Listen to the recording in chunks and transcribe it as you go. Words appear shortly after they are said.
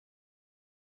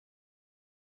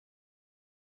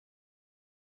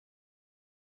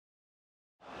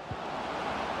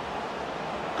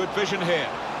Good vision here.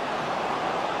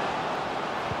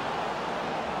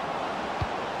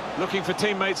 Looking for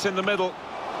teammates in the middle.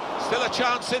 Still a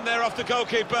chance in there off the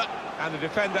goalkeeper. And the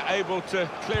defender able to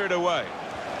clear it away.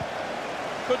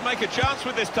 Could make a chance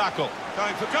with this tackle.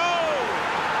 Going for goal!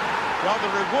 Well,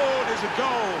 the reward is a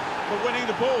goal for winning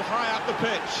the ball high up the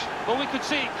pitch. Well, we could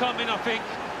see it coming, I think.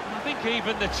 I think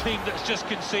even the team that's just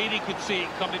conceded could see it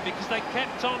coming because they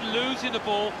kept on losing the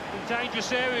ball in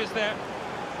dangerous areas there.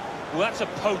 Well, that's a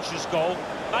poacher's goal.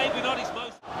 Maybe not his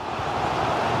most...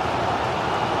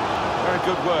 Very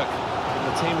good work from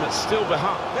the team that's still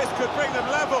behind. This could bring them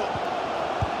level.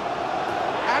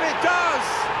 And it does!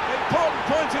 Important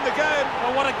point in the game.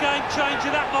 Well, what a game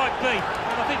changer that might be.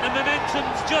 And I think the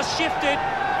momentum's just shifted.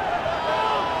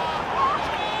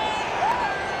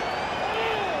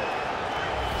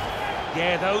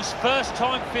 Yeah, those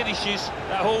first-time finishes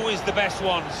are always the best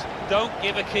ones. Don't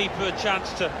give a keeper a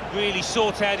chance to really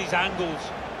sort out his angles.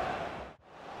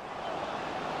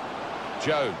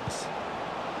 Jones.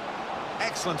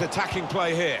 Excellent attacking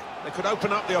play here. They could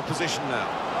open up the opposition now.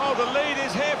 Oh, the lead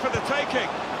is here for the taking.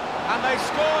 And they've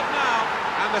scored now,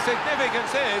 and the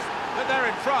significance is that they're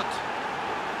in front.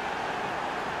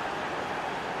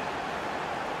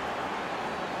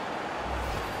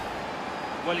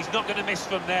 Well, he's not going to miss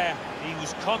from there. He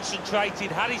was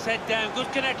concentrated, had his head down,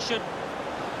 good connection.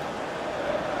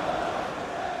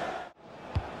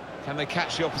 Can they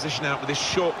catch the opposition out with this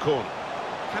short corner?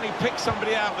 Can he pick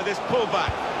somebody out with this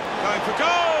pullback? Going for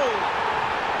goal!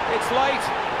 It's late,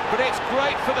 but it's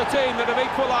great for the team that have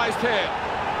equalised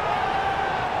here.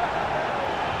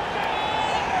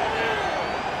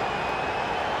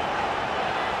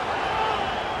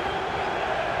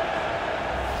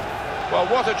 Well,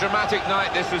 what a dramatic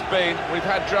night this has been. We've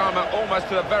had drama almost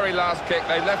to the very last kick.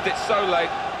 They left it so late.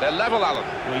 They're level, Alan.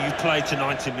 Well, you played to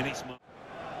 90 minutes, Mark.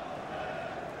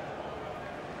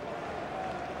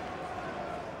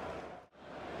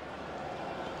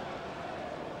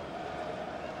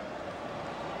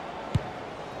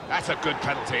 That's a good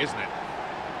penalty, isn't it?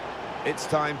 It's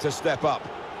time to step up.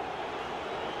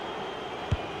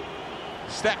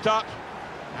 Stepped up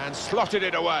and slotted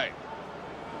it away.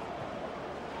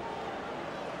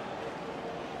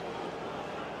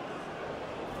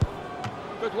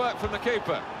 Good work from the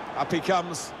keeper. Up he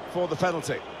comes for the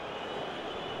penalty.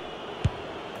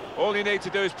 All you need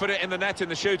to do is put it in the net in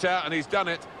the shootout, and he's done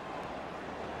it.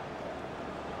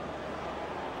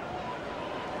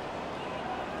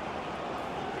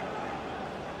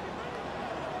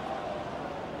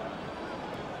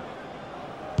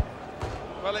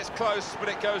 Well, it's close, but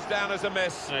it goes down as a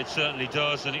miss. It certainly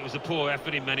does, and it was a poor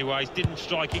effort in many ways. Didn't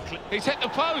strike it. He's hit the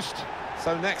post.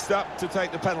 So next up to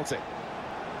take the penalty.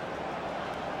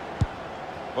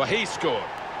 Well, he scored.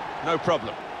 No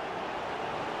problem.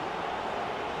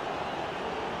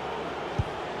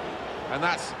 And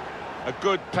that's a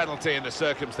good penalty in the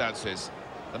circumstances.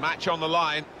 The match on the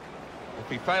line. If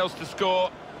he fails to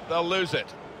score, they'll lose it.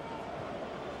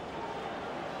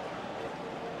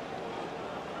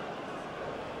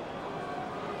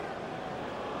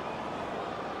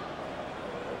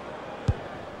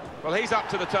 Well, he's up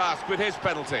to the task with his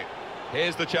penalty.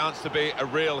 Here's the chance to be a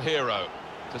real hero.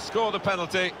 To score the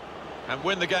penalty and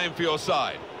win the game for your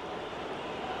side.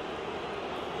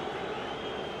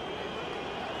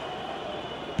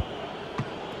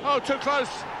 Oh, too close.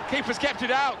 Keeper's kept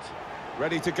it out.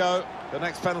 Ready to go, the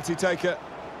next penalty taker.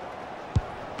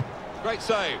 Great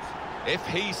save. If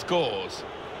he scores,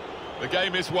 the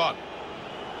game is won.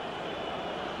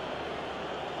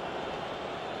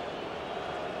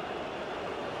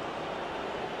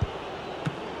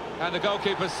 And the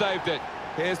goalkeeper saved it.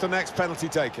 Here's the next penalty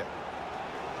taker.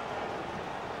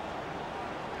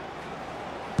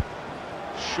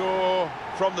 Shaw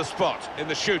from the spot in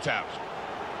the shootout.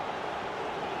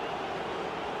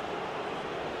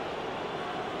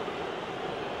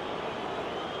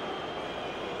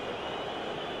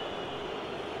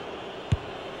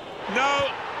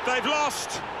 No, they've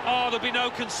lost. Oh, there'll be no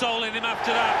consoling him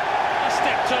after that. He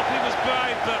stepped up, he was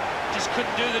brave, but just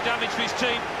couldn't do the damage for his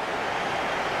team.